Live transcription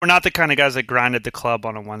We're not the kind of guys that grind at the club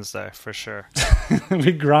on a Wednesday, for sure.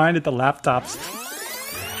 We grind at the laptops.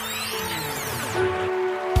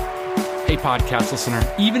 Hey, podcast listener,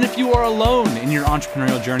 even if you are alone in your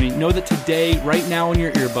entrepreneurial journey, know that today, right now in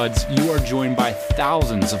your earbuds, you are joined by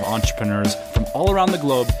thousands of entrepreneurs from all around the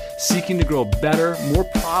globe seeking to grow better, more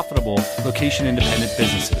profitable, location-independent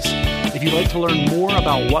businesses. If you'd like to learn more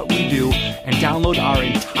about what we do and download our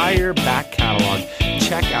entire back catalog,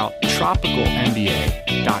 check out tropicalmba.com.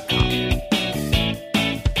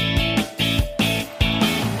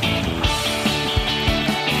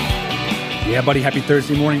 Yeah, buddy, happy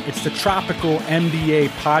Thursday morning. It's the Tropical MBA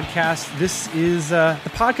podcast. This is the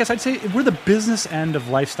podcast, I'd say we're the business end of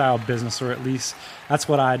lifestyle business, or at least that's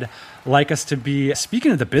what I'd like us to be.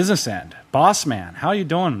 Speaking of the business end, boss man, how you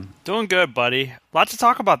doing? Doing good, buddy. A lot to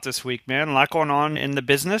talk about this week, man. A lot going on in the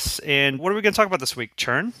business. And what are we going to talk about this week?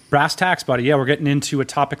 Churn? Brass tacks, buddy. Yeah, we're getting into a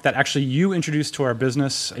topic that actually you introduced to our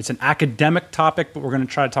business. It's an academic topic, but we're going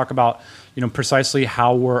to try to talk about, precisely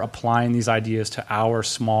how we're applying these ideas to our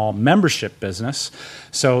small membership business.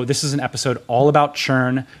 So this is an episode all about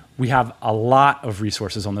churn. We have a lot of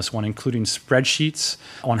resources on this one, including spreadsheets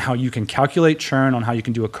on how you can calculate churn, on how you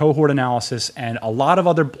can do a cohort analysis, and a lot of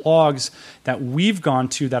other blogs that we've gone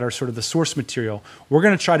to that are sort of the source material. We're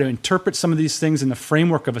going to try to interpret some of these things in the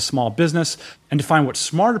framework of a small business and define what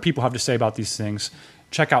smarter people have to say about these things.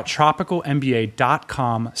 Check out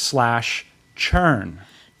tropicalmba.com/churn.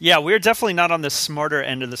 Yeah, we're definitely not on the smarter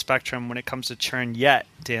end of the spectrum when it comes to churn yet,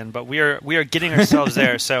 Dan, but we are getting ourselves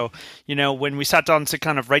there. So, when we sat down to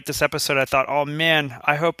kind of write this episode, I thought, oh man,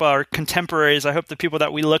 I hope our contemporaries, I hope the people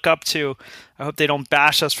that we look up to, I hope they don't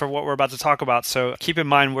bash us for what we're about to talk about. So keep in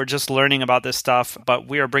mind, we're just learning about this stuff, but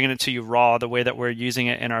we are bringing it to you raw, the way that we're using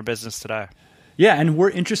it in our business today. Yeah, and we're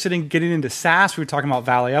interested in getting into SaaS. We were talking about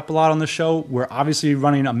Valley Up a lot on the show. We're obviously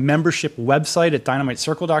running a membership website at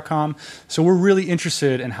dynamitecircle.com. So we're really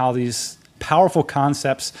interested in how these powerful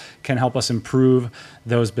concepts can help us improve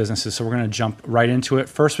those businesses. So we're going to jump right into it.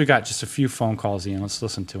 First, we got just a few phone calls, Ian. Let's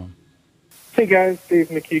listen to them. Hey guys, Dave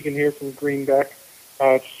McKeegan here from Greenback.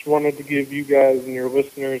 Just wanted to give you guys and your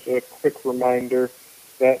listeners a quick reminder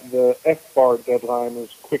that the FBAR deadline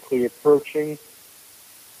is quickly approaching.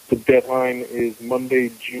 The deadline is Monday,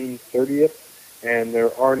 June 30th, and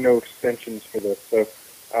there are no extensions for this. So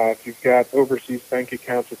if you've got overseas bank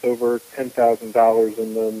accounts with over $10,000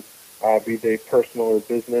 in them, be they personal or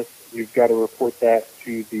business, you've got to report that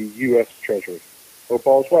to the U.S. Treasury. Hope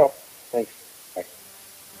all's well. Thanks. Bye.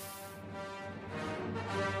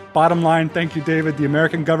 Bottom line, thank you, David. The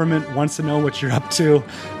American government wants to know what you're up to.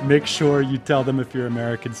 Make sure you tell them if you're an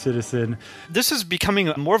American citizen. This is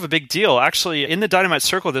becoming more of a big deal. Actually, in the Dynamite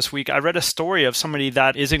Circle this week, I read a story of somebody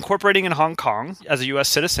that is incorporating in Hong Kong as a U.S.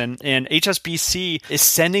 citizen, and HSBC is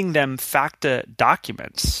sending them FACTA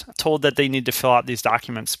documents, told that they need to fill out these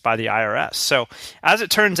documents by the IRS. So as it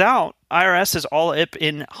turns out, IRS is all up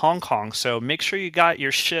in Hong Kong, so make sure you got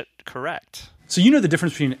your shit correct. So you know the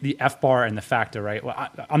difference between the FBAR and the FACTA, right? Well,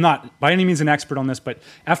 I'm not by any means an expert on this, but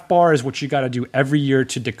FBAR is what you got to do every year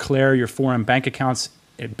to declare your foreign bank accounts,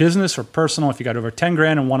 business or personal. If you got over 10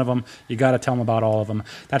 grand in one of them, you got to tell them about all of them.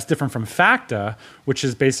 That's different from FACTA, which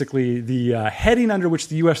is basically the heading under which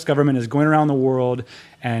the U.S. government is going around the world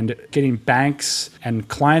and getting banks and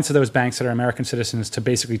clients of those banks that are American citizens to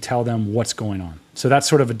basically tell them what's going on. So that's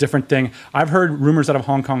sort of a different thing. I've heard rumors out of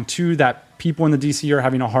Hong Kong too that people in the DC are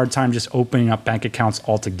having a hard time just opening up bank accounts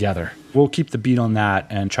altogether. We'll keep the beat on that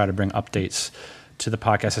and try to bring updates to the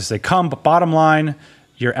podcast as they come. But bottom line,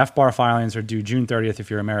 your FBAR filings are due June 30th if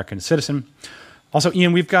you're an American citizen. Also,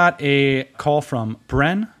 Ian, we've got a call from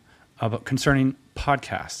Bren concerning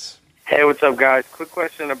podcasts. Hey, what's up, guys? Quick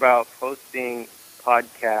question about posting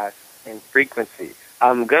podcasts and frequency.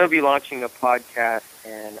 I'm going to be launching a podcast,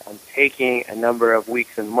 and I'm taking a number of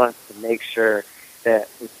weeks and months to make sure that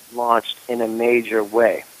it's launched in a major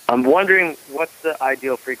way. I'm wondering what's the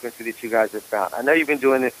ideal frequency that you guys have found. I know you've been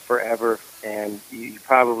doing this forever, and you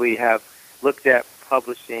probably have looked at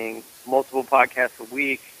publishing multiple podcasts a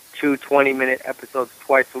week, 2 20-minute episodes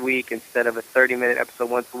twice a week instead of a 30-minute episode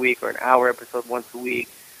once a week, or an hour episode once a week,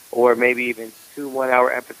 or maybe even 2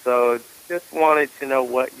 one-hour episodes. Just wanted to know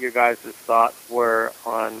what your guys' thoughts were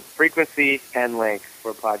on frequency and length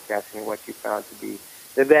for podcasting and what you found to be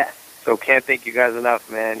the best. So can't thank you guys enough,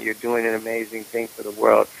 man. You're doing an amazing thing for the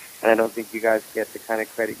world, and I don't think you guys get the kind of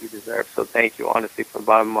credit you deserve. So thank you, honestly, from the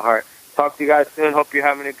bottom of my heart. Talk to you guys soon. Hope you're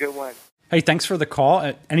having a good one. Hey, thanks for the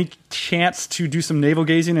call. Any chance to do some navel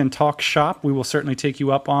gazing and talk shop, we will certainly take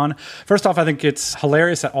you up on. First off, I think it's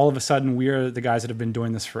hilarious that all of a sudden we are the guys that have been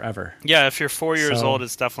doing this forever. Yeah, if you're 4 years old,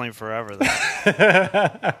 it's definitely forever.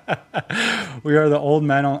 We are the old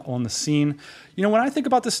men on the scene. You know, when I think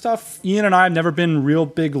about this stuff, Ian and I have never been real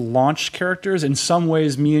big launch characters. In some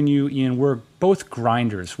ways, me and you, Ian, we're both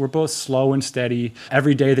grinders. We're both slow and steady.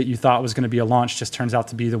 Every day that you thought was going to be a launch just turns out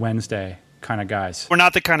to be the Wednesday kind of guys. We're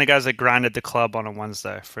not the kind of guys that grind at the club on a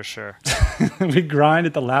Wednesday, for sure. We grind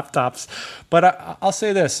at the laptops. But I'll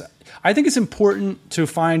say this. I think it's important to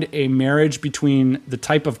find a marriage between the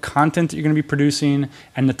type of content that you're going to be producing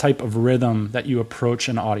and the type of rhythm that you approach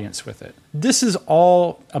an audience with it. This is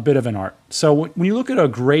all a bit of an art. So when you look at a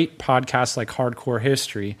great podcast like Hardcore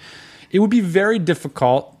History, it would be very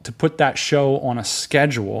difficult to put that show on a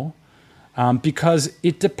schedule because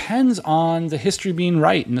it depends on the history being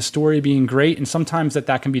right and the story being great. And sometimes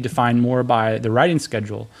that can be defined more by the writing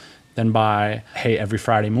schedule than by, hey, every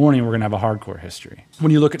Friday morning we're going to have a Hardcore History.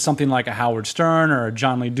 When you look at something like a Howard Stern or a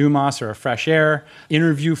John Lee Dumas or a Fresh Air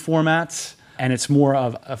interview formats, and it's more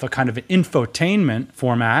of a kind of an infotainment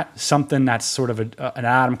format, something that's sort of an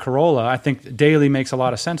Adam Carolla, I think daily makes a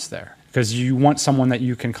lot of sense there because you want someone that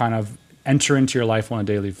you can kind of enter into your life on a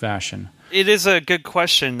daily fashion. It is a good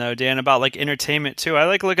question, though, Dan, about like entertainment, too. I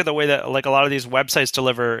look at the way that like a lot of these websites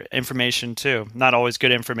deliver information, too. Not always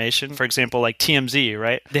good information. For example, like TMZ,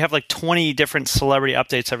 right? They have like 20 different celebrity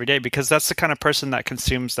updates every day because that's the kind of person that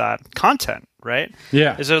consumes that content, right?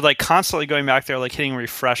 Yeah. Is they're like constantly going back there, like hitting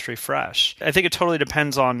refresh. I think it totally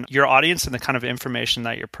depends on your audience and the kind of information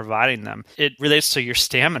that you're providing them. It relates to your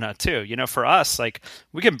stamina, too. You know, for us, like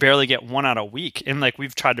we can barely get one out a week. And like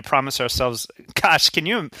we've tried to promise ourselves, gosh,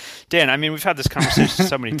 Dan, I mean, we've had this conversation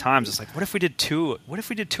so many times. It's like, what if we did two a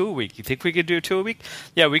week? You think we could do 2 a week?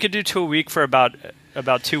 Yeah, we could do 2 a week for about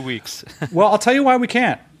 2 weeks. Well, I'll tell you why we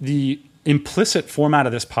can't. The implicit format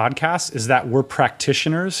of this podcast is that we're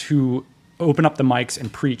practitioners who open up the mics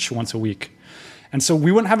and preach once a week. And so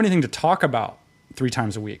we wouldn't have anything to talk about 3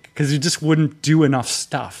 times a week because you just wouldn't do enough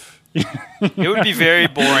stuff. It would be very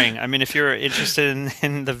boring. I mean, if you're interested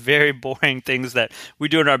in the very boring things that we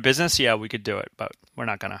do in our business, yeah, we could do it, but we're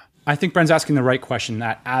not going to. I think Bren's asking the right question,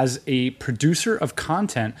 that as a producer of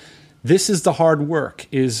content, this is the hard work,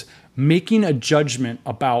 is making a judgment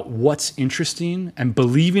about what's interesting and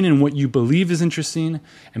believing in what you believe is interesting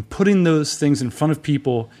and putting those things in front of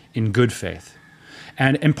people in good faith.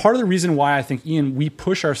 And part of the reason why I think, Ian, we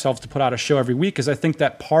push ourselves to put out a show every week is I think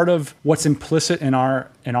that part of what's implicit in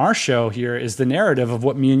our show here is the narrative of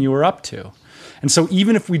what me and you are up to. And so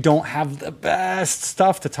even if we don't have the best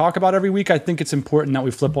stuff to talk about every week, I think it's important that we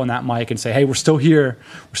flip on that mic and say, hey, we're still here.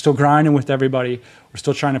 We're still grinding with everybody. We're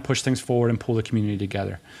still trying to push things forward and pull the community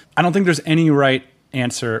together. I don't think there's any right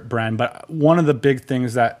answer, Bren, but one of the big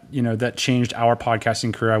things that, that changed our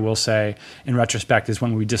podcasting career, I will say, in retrospect, is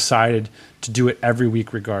when we decided to do it every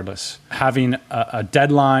week regardless. Having a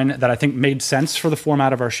deadline that I think made sense for the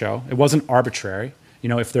format of our show. It wasn't arbitrary.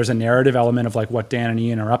 If there's a narrative element of like what Dan and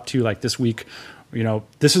Ian are up to, like this week,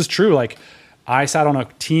 this is true. Like I sat on a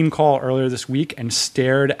team call earlier this week and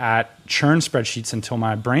stared at churn spreadsheets until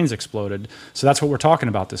my brains exploded. So that's what we're talking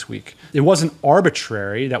about this week. It wasn't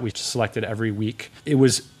arbitrary that we selected every week. It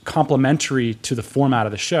was complementary to the format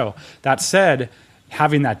of the show. That said,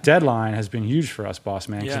 having that deadline has been huge for us, boss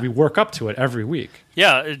man, because we work up to it every week.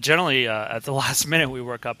 Yeah, generally at the last minute we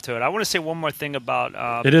work up to it. I want to say one more thing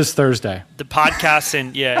about it is Thursday. The podcast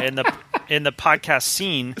and in the podcast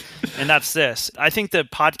scene, and that's this. I think the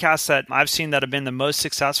podcasts that I've seen that have been the most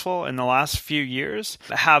successful in the last few years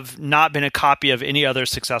have not been a copy of any other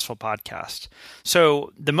successful podcast.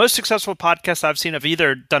 So the most successful podcasts I've seen have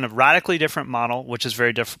either done a radically different model, which is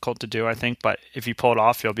very difficult to do, I think, but if you pull it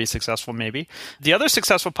off, you'll be successful maybe. The other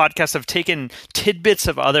successful podcasts have taken tidbits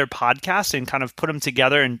of other podcasts and kind of put them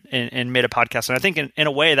together and made a podcast. And I think in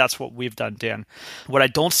a way, that's what we've done, Dan. What I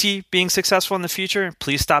don't see being successful in the future,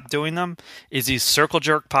 please stop doing them, is these circle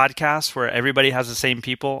jerk podcasts where everybody has the same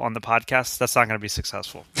people on the podcast. That's not going to be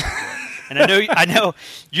successful. And I know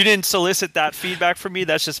you didn't solicit that feedback from me.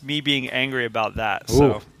 That's just me being angry about that.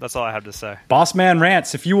 So that's all I have to say. Boss Man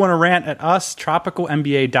Rants. If you want to rant at us,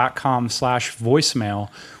 tropicalmba.com/voicemail.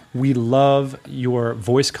 We love your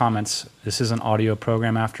voice comments. This is an audio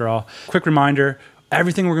program after all. Quick reminder,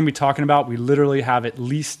 everything we're going to be talking about, we literally have at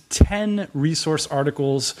least 10 resource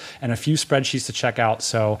articles and a few spreadsheets to check out.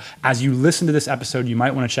 So as you listen to this episode, you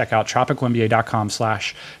might want to check out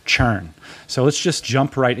tropicalmba.com/churn. So let's just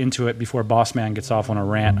jump right into it before Boss Man gets off on a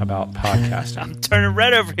rant about podcasting. I'm turning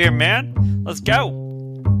red over here, man. Let's go.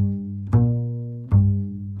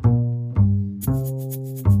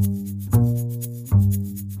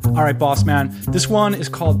 All right, boss man. This one is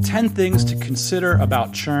called 10 Things to Consider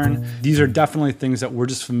About Churn. These are definitely things that we're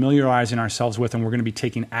just familiarizing ourselves with, and we're going to be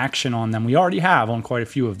taking action on them. We already have on quite a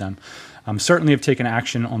few of them. Certainly have taken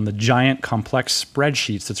action on the giant complex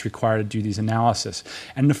spreadsheets that's required to do these analysis.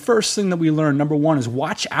 And the first thing that we learned, number one, is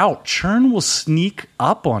watch out. Churn will sneak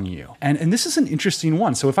up on you. And this is an interesting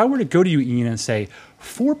one. So if I were to go to you, Ian, and say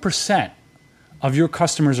 4% of your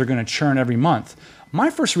customers are going to churn every month, my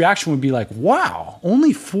first reaction would be like, wow,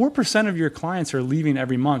 only 4% of your clients are leaving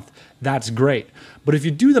every month. That's great. But if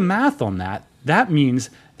you do the math on that, that means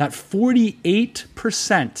that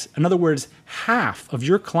 48%, in other words, half of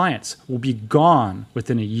your clients will be gone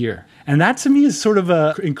within a year. And that to me is sort of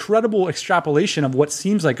an incredible extrapolation of what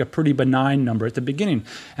seems like a pretty benign number at the beginning.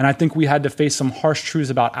 And I think we had to face some harsh truths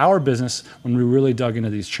about our business when we really dug into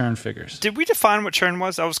these churn figures. Did we define what churn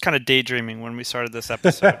was? I was kind of daydreaming when we started this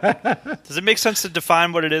episode. Does it make sense to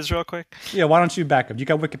define what it is real quick? Yeah, why don't you back up? You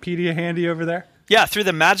got Wikipedia handy over there? Yeah, through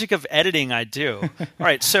the magic of editing, I do. All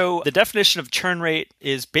right, so the definition of churn rate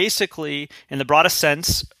is basically, in the broadest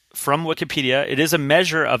sense, from Wikipedia, it is a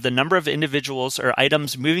measure of the number of individuals or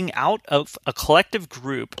items moving out of a collective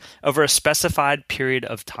group over a specified period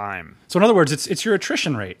of time. So in other words, it's your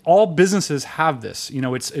attrition rate. All businesses have this. You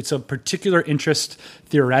know, it's a particular interest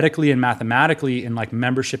theoretically and mathematically in like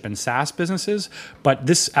membership and SaaS businesses, but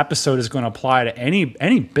this episode is going to apply to any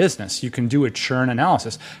business. You can do a churn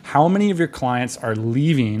analysis. How many of your clients are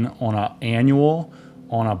leaving on an annual,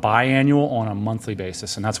 on a biannual, on a monthly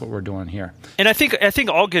basis, and that's what we're doing here. And I think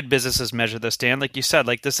all good businesses measure this, Dan. Like you said,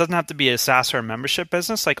 like this doesn't have to be a SaaS or a membership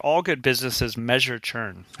business. Like all good businesses measure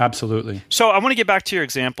churn. Absolutely. So I want to get back to your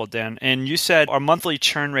example, Dan. And you said our monthly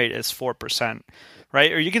churn rate is 4%,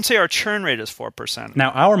 right? Or you can say our churn rate is 4%. Now,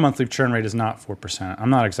 our monthly churn rate is not 4%. I'm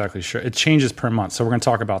not exactly sure. It changes per month, so we're going to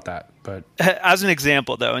talk about that. But as an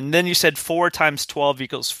example, though, and then you said 4 times 12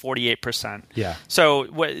 equals 48%. Yeah. So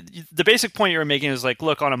the basic point you were making is like,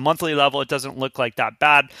 look, on a monthly level, it doesn't look like that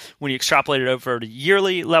bad. When you extrapolate it over to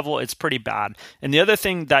yearly level, it's pretty bad. And the other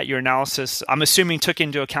thing that your analysis, I'm assuming, took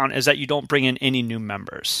into account is that you don't bring in any new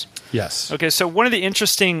members. Yes. Okay, so one of the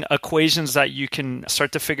interesting equations that you can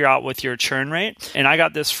start to figure out with your churn rate, and I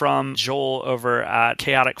got this from Joel over at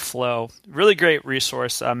Chaotic Flow, really great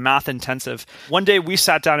resource, math intensive. One day we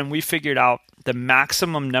sat down and we figured out the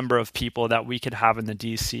maximum number of people that we could have in the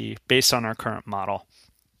DC based on our current model.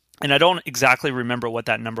 And I don't exactly remember what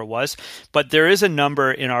that number was, but there is a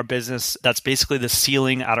number in our business that's basically the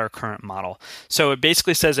ceiling at our current model. So it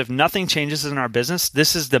basically says if nothing changes in our business,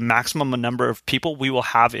 this is the maximum number of people we will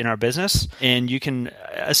have in our business. And you can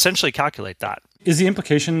essentially calculate that. Is the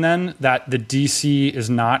implication then that the DC is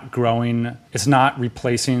not growing, it's not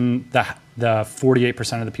replacing the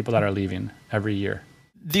 48% of the people that are leaving every year?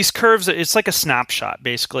 These curves, it's like a snapshot,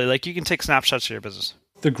 basically. Like you can take snapshots of your business.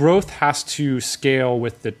 The growth has to scale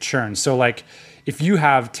with the churn. So like if you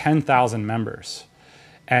have 10,000 members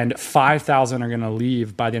and 5,000 are going to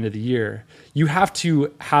leave by the end of the year, you have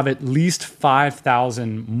to have at least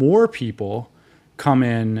 5,000 more people come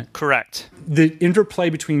in. Correct. The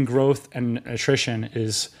interplay between growth and attrition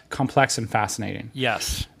is complex and fascinating.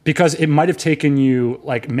 Yes. Because it might have taken you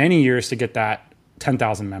like many years to get that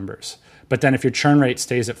 10,000 members. But then if your churn rate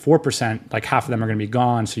stays at 4%, like half of them are going to be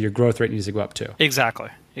gone, so your growth rate needs to go up too. Exactly.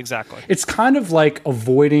 It's kind of like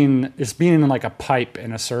avoiding, it's being in like a pipe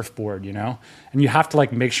in a surfboard, you know? And you have to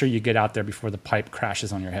like make sure you get out there before the pipe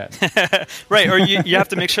crashes on your head. Right, or you have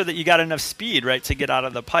to make sure that you got enough speed, right, to get out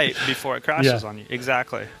of the pipe before it crashes on you.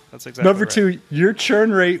 Exactly. That's exactly Number right. 2, your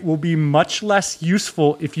churn rate will be much less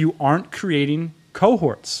useful if you aren't creating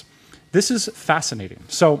cohorts. This is fascinating.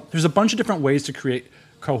 So there's a bunch of different ways to create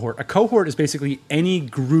cohort. A cohort is basically any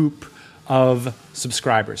group of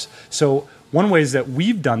subscribers. So one way is that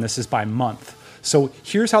we've done this is by month. So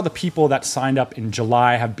here's how the people that signed up in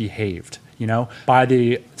July have behaved. You know, by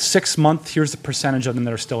the 6th month, here's the percentage of them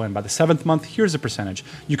that are still in. By the 7th month, here's the percentage.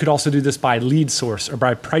 You could also do this by lead source or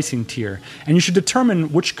by pricing tier. And you should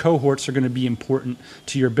determine which cohorts are going to be important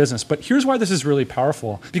to your business. But here's why this is really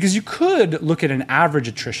powerful. Because you could look at an average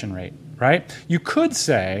attrition rate, right? You could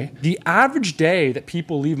say the average day that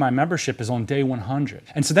people leave my membership is on day 100.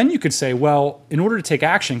 And so then you could say, well, in order to take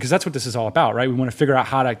action, because that's what this is all about, right? We want to figure out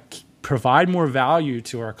how to provide more value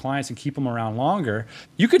to our clients and keep them around longer.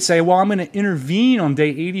 You could say, well, I'm going to intervene on day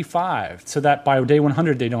 85 so that by day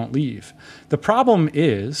 100 they don't leave. The problem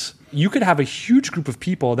is you could have a huge group of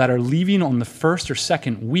people that are leaving on the first or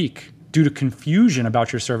second week due to confusion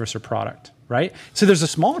about your service or product, right? So there's a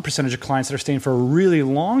smaller percentage of clients that are staying for a really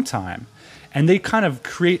long time. and they kind of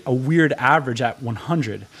create a weird average at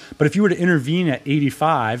 100. But if you were to intervene at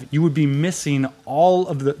 85, you would be missing all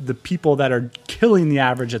of the people that are killing the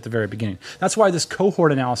average at the very beginning. That's why this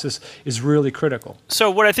cohort analysis is really critical.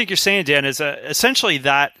 So what I think you're saying, Dan, is essentially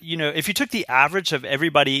that, if you took the average of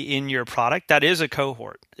everybody in your product, that is a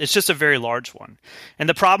cohort. It's just a very large one. And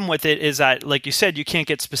the problem with it is that, like you said, you can't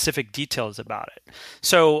get specific details about it.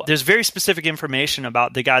 So there's very specific information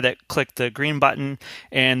about the guy that clicked the green button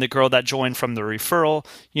and the girl that joined from the referral,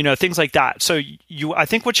 things like that. So I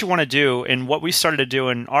think what you want to do, and what we started to do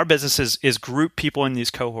in our business is group people in these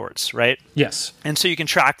cohorts, right? Yes. And so you can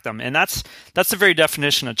track them. And that's the very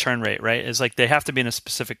definition of churn rate, right? Is like they have to be in a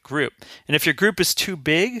specific group. And if your group is too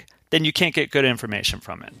big, then you can't get good information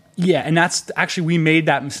from it. Yeah, and that's actually, we made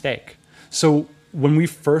that mistake. So when we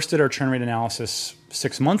first did our churn rate analysis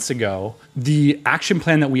 6 months ago, the action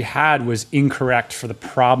plan that we had was incorrect for the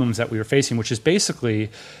problems that we were facing, which is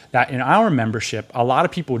basically that in our membership, a lot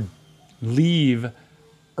of people leave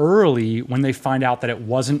early when they find out that it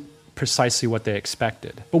wasn't precisely what they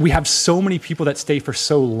expected. But we have so many people that stay for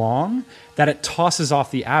so long that it tosses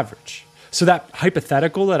off the average. So that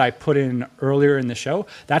hypothetical that I put in earlier in the show,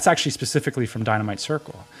 that's actually specifically from Dynamite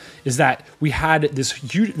Circle, is that we had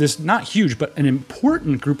this not huge, but an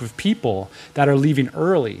important group of people that are leaving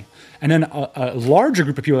early, and then a larger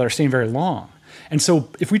group of people that are staying very long. And so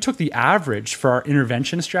if we took the average for our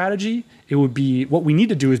intervention strategy, it would be, what we need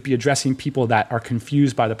to do is be addressing people that are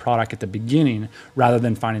confused by the product at the beginning rather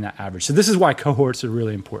than finding that average. So this is why cohorts are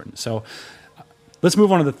really important. So let's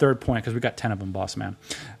move on to the third point, because we've got 10 of them, boss man.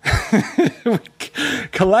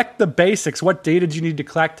 Collect the basics. What data do you need to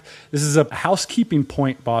collect? This is a housekeeping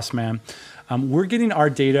point, boss man. We're getting our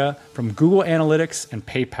data from Google Analytics and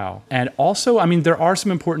PayPal. And also, there are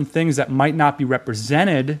some important things that might not be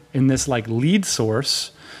represented in this lead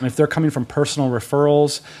source. If they're coming from personal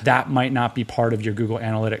referrals, that might not be part of your Google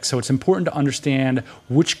Analytics. So it's important to understand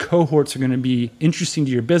which cohorts are going to be interesting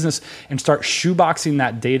to your business and start shoeboxing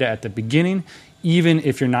that data at the beginning, even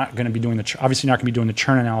if you're not going to be doing obviously you're not going to be doing the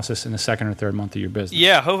churn analysis in the second or third month of your business.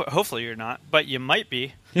 Yeah, hopefully you're not, but you might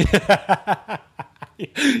be.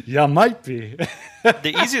 Yeah, might be.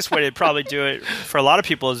 The easiest way to probably do it for a lot of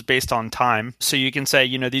people is based on time. So you can say,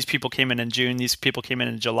 these people came in June, these people came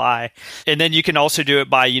in July. And then you can also do it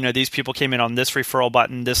by, these people came in on this referral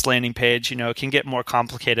button, this landing page. It can get more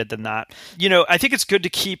complicated than that. I think it's good to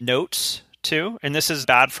keep notes too. And this is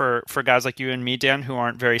bad for guys like you and me, Dan, who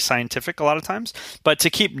aren't very scientific a lot of times, but to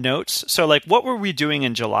keep notes. So what were we doing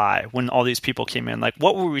in July when all these people came in?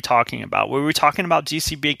 What were we talking about? Were we talking about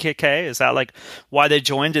DCBKK? Is that why they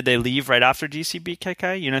joined? Did they leave right after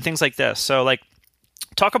DCBKK? Things like this. So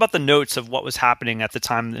talk about the notes of what was happening at the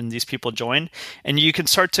time when these people joined, and you can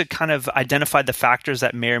start to kind of identify the factors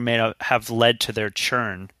that may or may not have led to their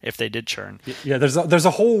churn, if they did churn. Yeah, there's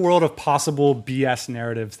a whole world of possible BS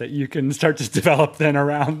narratives that you can start to develop then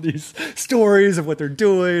around these stories of what they're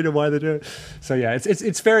doing and why they're doing it. So yeah,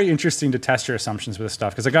 it's very interesting to test your assumptions with this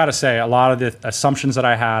stuff, because I got to say, a lot of the assumptions that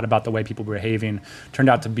I had about the way people were behaving turned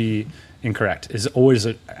out to be incorrect. Is always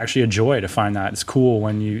actually a joy to find that. It's cool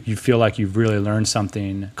when you feel like you've really learned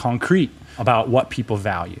something concrete about what people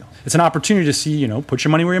value. It's an opportunity to see, put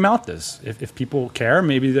your money where your mouth is. If people care,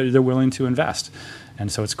 maybe they're willing to invest.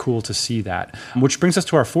 And so it's cool to see that. Which brings us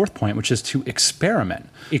to our fourth point, which is to experiment.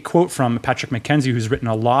 A quote from Patrick McKenzie, who's written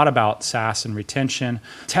a lot about SaaS and retention.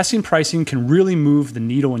 Testing pricing can really move the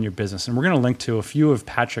needle in your business. And we're going to link to a few of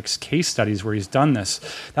Patrick's case studies where he's done this.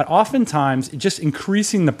 That oftentimes just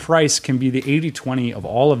increasing the price can be the 80-20 of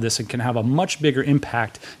all of this and can have a much bigger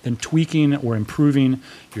impact than tweaking or improving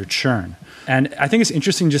your churn. And I think it's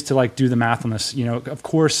interesting just to do the math on this. Of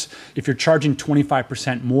course, if you're charging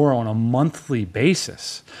 25% more on a monthly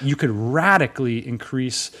basis, you could radically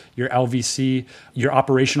increase your LVC. Your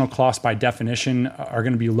operational costs by definition are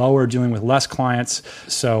going to be lower, dealing with less clients.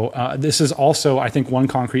 So this is also, I think, one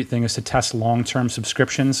concrete thing is to test long-term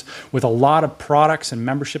subscriptions. With a lot of products and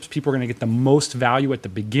memberships, people are going to get the most value at the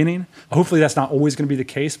beginning. Hopefully that's not always going to be the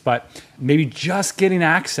case, but maybe just getting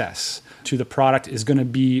access to the product is going to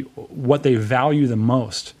be what they value the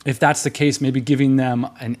most. If that's the case, maybe giving them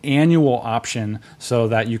an annual option so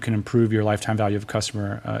that you can improve your lifetime value of a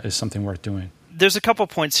customer is something worth doing. There's a couple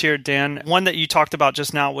points here, Dan. One that you talked about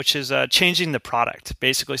just now, which is changing the product,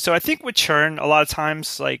 basically. So I think with churn, a lot of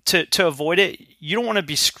times, to avoid it, you don't want to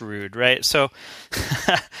be screwed, right? So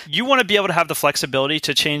you want to be able to have the flexibility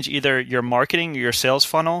to change either your marketing, your sales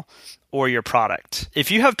funnel, or your product.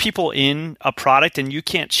 If you have people in a product and you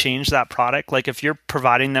can't change that product, if you're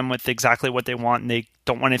providing them with exactly what they want and they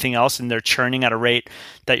don't want anything else and they're churning at a rate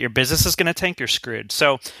that your business is going to tank, you're screwed.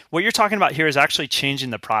 So what you're talking about here is actually changing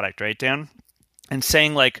the product, right, Dan? and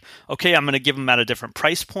saying like, okay, I'm going to give them at a different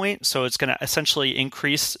price point. So it's going to essentially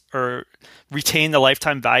increase or retain the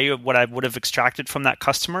lifetime value of what I would have extracted from that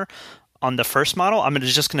customer on the first model. I'm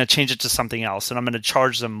just going to change it to something else, and I'm going to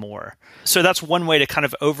charge them more. So that's one way to kind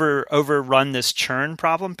of overrun this churn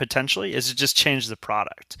problem potentially, is to just change the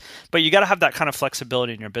product. But you got to have that kind of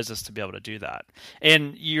flexibility in your business to be able to do that.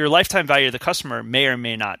 And your lifetime value of the customer may or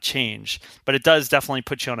may not change, but it does definitely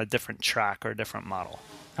put you on a different track or a different model.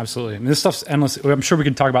 Absolutely. I mean, this stuff's endless. I'm sure we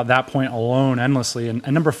can talk about that point alone endlessly. And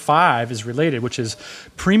number 5 is related, which is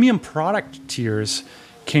premium product tiers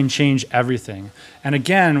can change everything. And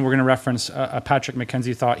again, we're going to reference a Patrick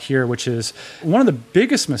McKenzie thought here, which is one of the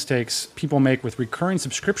biggest mistakes people make with recurring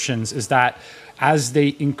subscriptions is that as they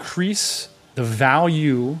increase the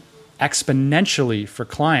value exponentially for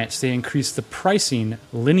clients, they increase the pricing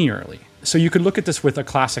linearly. So you could look at this with a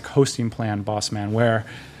classic hosting plan, Bossman, where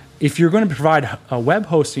if you're going to provide a web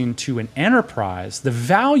hosting to an enterprise, the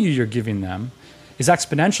value you're giving them is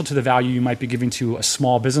exponential to the value you might be giving to a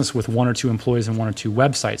small business with 1 or 2 employees and 1 or 2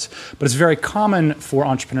 websites. But it's very common for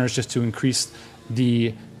entrepreneurs just to increase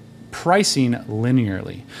the pricing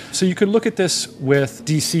linearly. So you could look at this with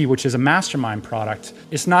DC, which is a mastermind product.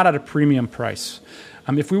 It's not at a premium price.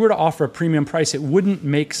 If we were to offer a premium price, it wouldn't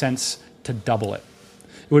make sense to double it.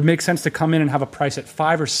 It would make sense to come in and have a price at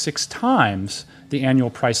 5 or 6 times the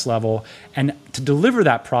annual price level and to deliver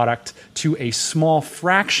that product to a small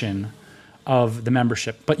fraction of the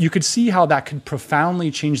membership. But you could see how that could profoundly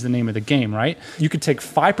change the name of the game, right? You could take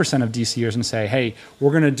 5% of DCers and say, hey, we're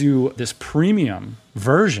going to do this premium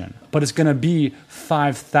version, but it's going to be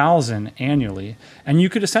 $5,000 annually. And you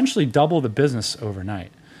could essentially double the business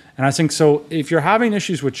overnight. And I think so if you're having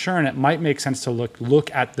issues with churn, it might make sense to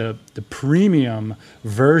look at the premium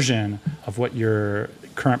version of what your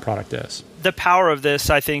current product is. The power of this,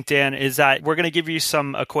 I think, Dan, is that we're going to give you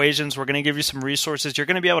some equations. We're going to give you some resources. You're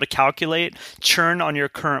going to be able to calculate churn on your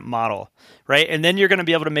current model, right? And then you're going to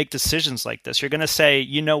be able to make decisions like this. You're going to say,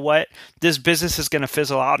 you know what? This business is going to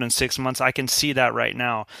fizzle out in 6 months. I can see that right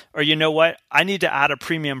now. Or you know what? I need to add a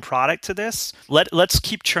premium product to this. Let's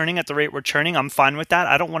keep churning at the rate we're churning. I'm fine with that.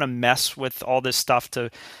 I don't want to mess with all this stuff to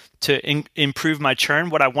improve my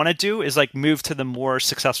churn. What I want to do is like move to the more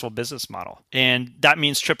successful business model. And that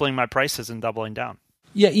means tripling my prices and doubling down.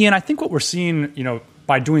 Yeah, Ian, I think what we're seeing,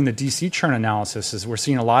 by doing the DC churn analysis is we're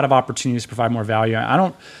seeing a lot of opportunities to provide more value.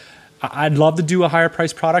 I'd love to do a higher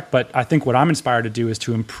price product, but I think what I'm inspired to do is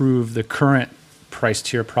to improve the current price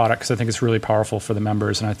tier product because I think it's really powerful for the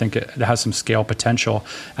members and I think it has some scale potential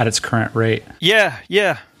at its current rate. Yeah.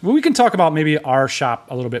 Well, we can talk about maybe our shop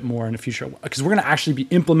a little bit more in the future because we're going to actually be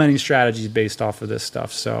implementing strategies based off of this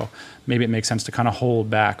stuff. So maybe it makes sense to kind of hold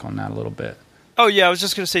back on that a little bit. Oh, yeah. I was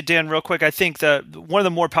just going to say, Dan, real quick, I think that one of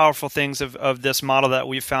the more powerful things of this model that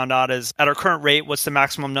we've found out is at our current rate, what's the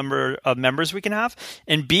maximum number of members we can have?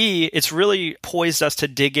 And B, it's really poised us to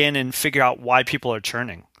dig in and figure out why people are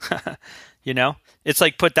churning. It's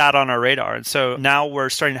like put that on our radar. And so now we're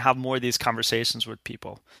starting to have more of these conversations with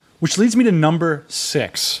people. Which leads me to number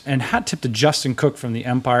 6. And hat tip to Justin Cook from the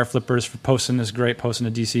Empire Flippers for posting this great post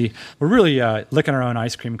into DC. We're really licking our own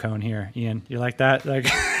ice cream cone here, Ian. You like that? Like,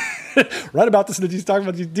 write about this in the DC, talking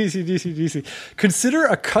about DC. Consider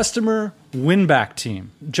a customer win-back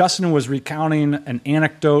team. Justin was recounting an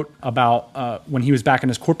anecdote about when he was back in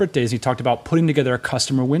his corporate days. He talked about putting together a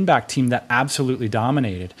customer win-back team that absolutely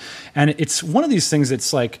dominated. And it's one of these things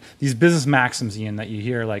that's like these business maxims, Ian, that you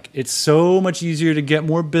hear. Like, it's so much easier to get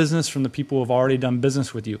more business from the people who have already done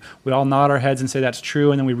business with you. We all nod our heads and say that's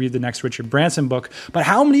true, and then we read the next Richard Branson book. But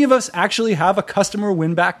how many of us actually have a customer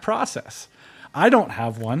win-back process? I don't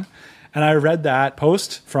have one. And I read that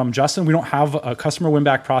post from Justin. We don't have a customer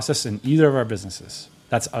win-back process in either of our businesses.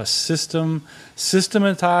 That's a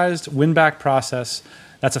systematized win-back process.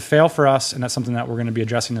 That's a fail for us, and that's something that we're going to be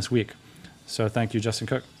addressing this week. So thank you, Justin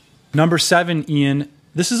Cook. Number 7, Ian.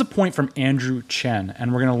 This is a point from Andrew Chen,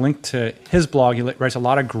 and we're going to link to his blog. He writes a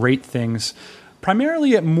lot of great things,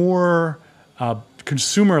 primarily at more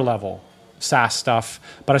consumer level SaaS stuff,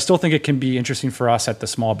 but I still think it can be interesting for us at the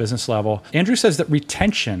small business level. Andrew says that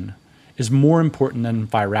retention is more important than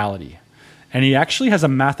virality. And he actually has a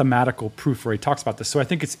mathematical proof where he talks about this. So I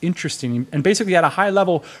think it's interesting. And basically at a high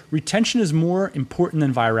level, retention is more important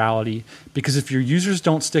than virality because if your users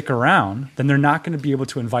don't stick around, then they're not going to be able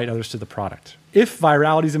to invite others to the product. If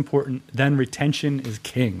virality is important, then retention is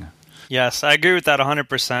king. Yes, I agree with that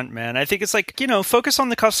 100%, man. I think it's like, focus on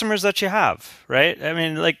the customers that you have, right? I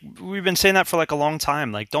mean, like we've been saying that for like a long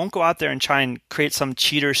time. Like don't go out there and try and create some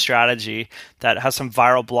cheater strategy that has some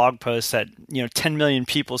viral blog post that, 10 million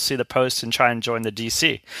people see the post and try and join the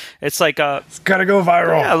DC. It's like it's got to go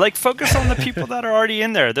viral. Yeah, like focus on the people that are already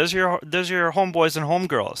in there. Those are your homeboys and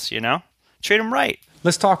homegirls, Treat them right.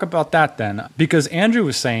 Let's talk about that then, because Andrew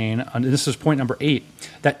was saying, and this is point number 8,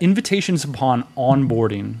 that invitations upon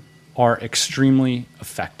onboarding are extremely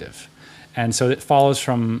effective. And so it follows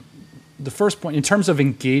from the first point. In terms of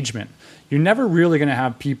engagement, you're never really going to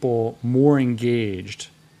have people more engaged.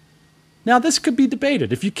 Now, this could be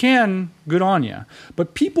debated. If you can, good on you.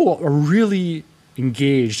 But people are really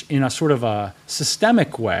engaged in a sort of a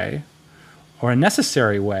systemic way or a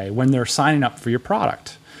necessary way when they're signing up for your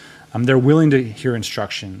product. They're willing to hear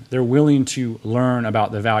instruction. They're willing to learn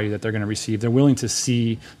about the value that they're going to receive. They're willing to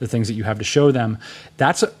see the things that you have to show them.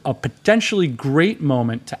 That's a potentially great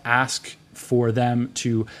moment to ask for them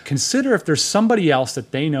to consider if there's somebody else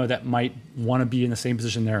that they know that might want to be in the same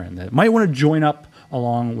position they're in, that might want to join up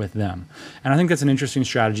along with them. And I think that's an interesting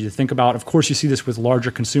strategy to think about. Of course, you see this with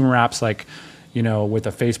larger consumer apps like with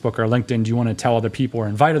a Facebook or LinkedIn. Do you want to tell other people or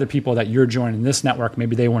invite other people that you're joining this network?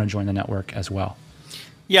 Maybe they want to join the network as well.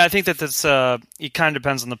 Yeah, I think that that's it kind of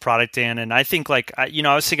depends on the product, Dan. And I think I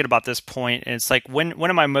was thinking about this point. And it's like, when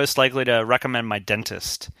am I most likely to recommend my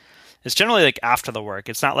dentist? It's generally like after the work.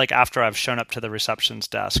 It's not like after I've shown up to the reception's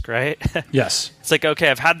desk, right? Yes. It's like, okay,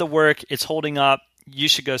 I've had the work. It's holding up. You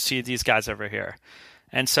should go see these guys over here.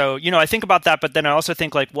 And so, I think about that. But then I also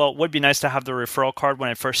think it would be nice to have the referral card when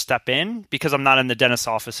I first step in because I'm not in the dentist's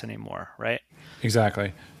office anymore, right?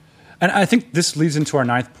 Exactly. And I think this leads into our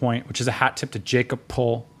 9th point, which is a hat tip to Jacob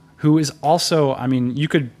Pull, who is also, you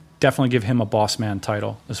could definitely give him a boss man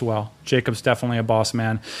title as well. Jacob's definitely a boss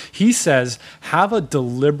man. He says, have a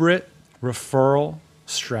deliberate referral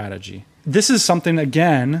strategy. This is something,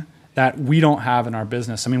 again, that we don't have in our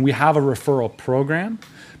business. We have a referral program,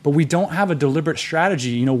 but we don't have a deliberate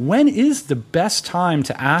strategy. When is the best time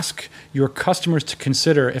to ask your customers to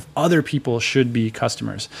consider if other people should be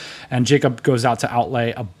customers? And Jacob goes out to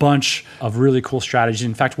outlay a bunch of really cool strategies.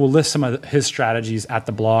 In fact, we'll list some of his strategies at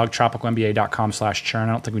the blog, tropicalmba.com/churn.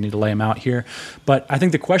 I don't think we need to lay them out here. But I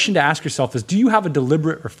think the question to ask yourself is, do you have a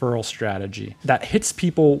deliberate referral strategy that hits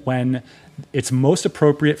people when it's most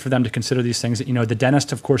appropriate for them to consider these things? The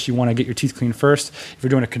dentist, of course, you want to get your teeth cleaned first. If you're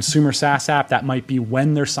doing a consumer SaaS app, that might be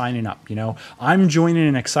when they're signing up. I'm joining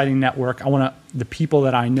an exciting network. I want the people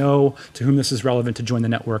that I know to whom this is relevant to join the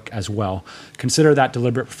network as well. Consider that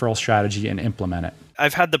deliberate referral strategy and implement it.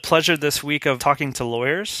 I've had the pleasure this week of talking to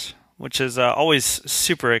lawyers, which is always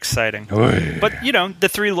super exciting. Oy. But, the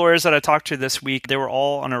 3 lawyers that I talked to this week, they were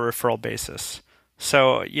all on a referral basis.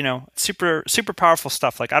 So, super, super powerful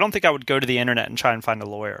stuff. I don't think I would go to the internet and try and find a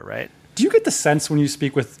lawyer, right? Do you get the sense when you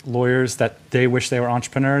speak with lawyers that they wish they were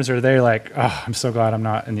entrepreneurs, or are they like, oh, I'm so glad I'm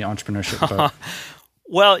not in the entrepreneurship boat?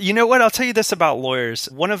 Well, you know what? I'll tell you this about lawyers.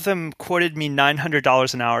 One of them quoted me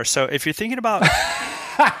 $900 an hour. So if you're thinking about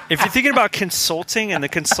consulting and the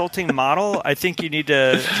consulting model, I think you need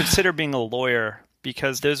to consider being a lawyer,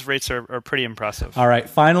 because those rates are pretty impressive. All right.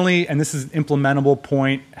 Finally, and this is an implementable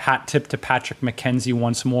point, hat tip to Patrick McKenzie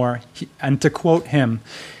once more. And to quote him,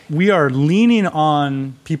 we are leaning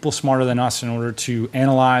on people smarter than us in order to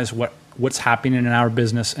analyze what's happening in our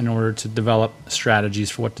business in order to develop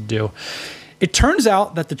strategies for what to do. It turns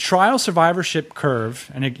out that the trial survivorship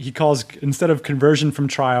curve, and he calls, instead of conversion from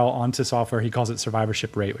trial onto software, he calls it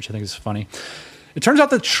survivorship rate, which I think is funny. It turns out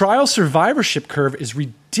the trial survivorship curve is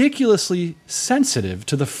ridiculously sensitive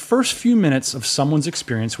to the first few minutes of someone's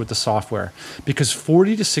experience with the software, because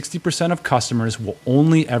 40 to 60% of customers will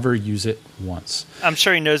only ever use it once. I'm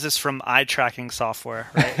sure he knows this from eye tracking software,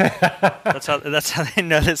 right? That's how they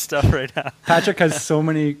know this stuff right now. Patrick has so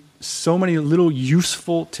many little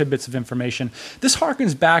useful tidbits of information. This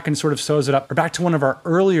harkens back and sort of sews it up, or back to one of our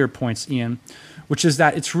earlier points, Ian, which is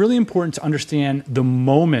that it's really important to understand the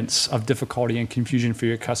moments of difficulty and confusion for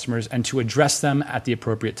your customers and to address them at the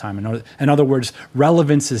appropriate time. In other words,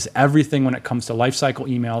 relevance is everything when it comes to lifecycle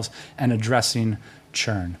emails and addressing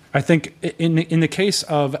churn. I think in the case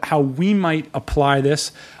of how we might apply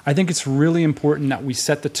this, I think it's really important that we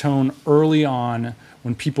set the tone early on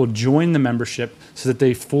when people join the membership so that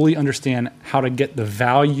they fully understand how to get the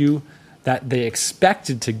value that they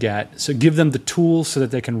expected to get. So give them the tools so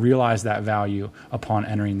that they can realize that value upon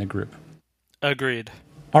entering the group. Agreed.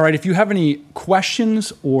 All right, if you have any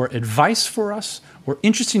questions or advice for us or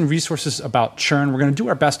interesting resources about churn, we're going to do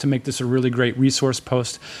our best to make this a really great resource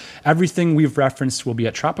post. Everything we've referenced will be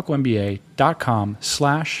at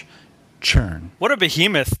tropicalmba.com/churn. churn. What a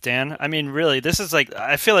behemoth, Dan. I mean, really, this is like,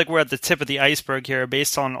 I feel like we're at the tip of the iceberg here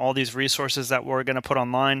based on all these resources that we're going to put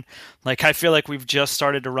online. Like, I feel like we've just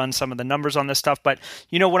started to run some of the numbers on this stuff. But,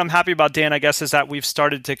 you know, what I'm happy about, Dan, I guess, is that we've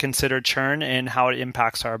started to consider churn and how it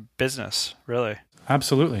impacts our business, really.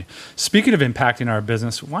 Absolutely. Speaking of impacting our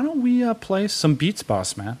business, why don't we play some beats,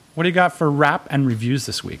 boss man? What do you got for rap and reviews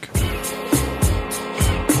this week?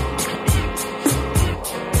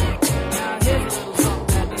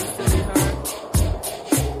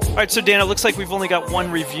 All right, so Dan, it looks like we've only got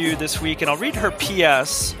one review this week, and I'll read her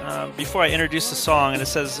PS before I introduce the song. And it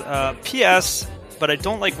says, PS, but I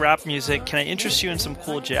don't like rap music. Can I interest you in some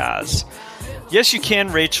cool jazz? Yes, you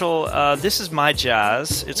can, Rachel. This is my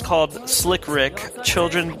jazz. It's called Slick Rick,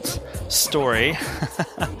 Children's Story.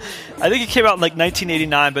 I think it came out in like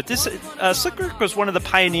 1989, but this Slick Rick was one of the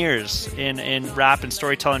pioneers in rap and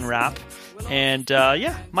storytelling rap. And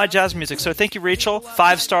my jazz music. So thank you, Rachel.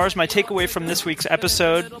 5 stars. My takeaway from this week's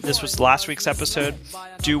episode, this was last week's episode,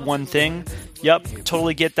 do one thing. Yep,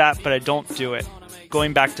 totally get that, but I don't do it.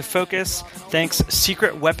 Going back to focus. Thanks,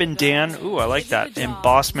 Secret Weapon Dan. Ooh, I like that. And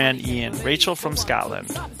Bossman Ian. Rachel from Scotland.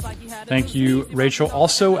 Thank you, Rachel.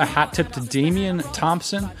 Also, a hat tip to Damian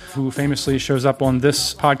Thompson, who famously shows up on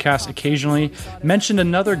this podcast occasionally. Mentioned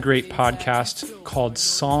another great podcast called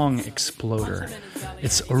Song Exploder.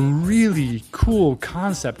 It's a really cool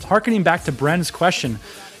concept. Harkening back to Bren's question,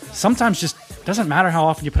 sometimes just doesn't matter how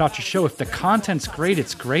often you put out your show. If the content's great,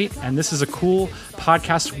 it's great. And this is a cool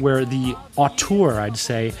podcast where the auteur, I'd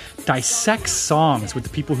say, dissects songs with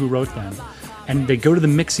the people who wrote them. And they go to the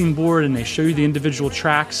mixing board and they show you the individual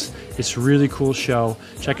tracks. It's a really cool show.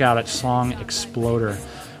 Check it out at Song Exploder.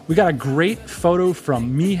 We got a great photo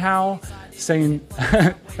from Mihao saying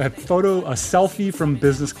a selfie from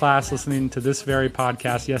business class listening to this very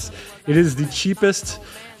podcast. Yes, it is the cheapest,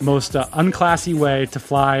 most unclassy way to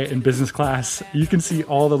fly in business class. You can see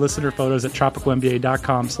all the listener photos at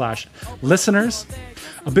tropicalmba.com/listeners.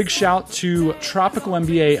 A big shout to Tropical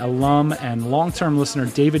MBA alum and long-term listener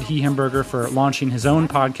David Hehenberger for launching his own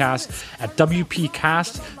podcast at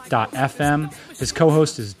wpcast.fm. His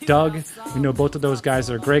co-host is Doug. We know both of those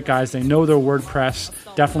guys are great guys. They know their WordPress.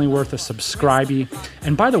 Definitely worth a subscribey.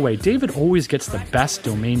 And by the way, David always gets the best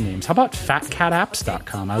domain names. How about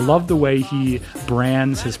fatcatapps.com? I love the way he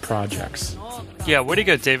brands his projects. Yeah, way to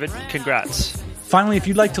go, David. Congrats. Finally, if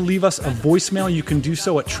you'd like to leave us a voicemail, you can do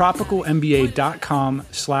so at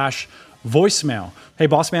tropicalmba.com/voicemail. Hey,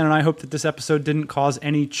 Bossman and I hope that this episode didn't cause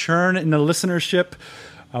any churn in the listenership.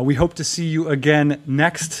 We hope to see you again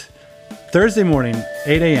next Thursday morning,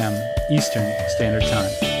 8 a.m. Eastern Standard Time.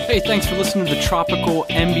 Hey, thanks for listening to the Tropical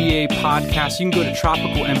MBA podcast. You can go to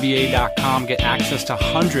tropicalmba.com, get access to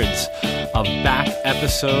hundreds of back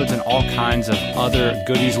episodes and all kinds of other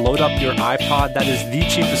goodies. Load up your iPod. That is the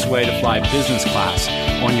cheapest way to fly business class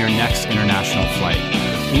on your next international flight.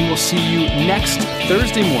 We will see you next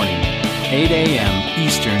Thursday morning, 8 a.m.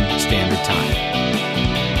 Eastern Standard Time.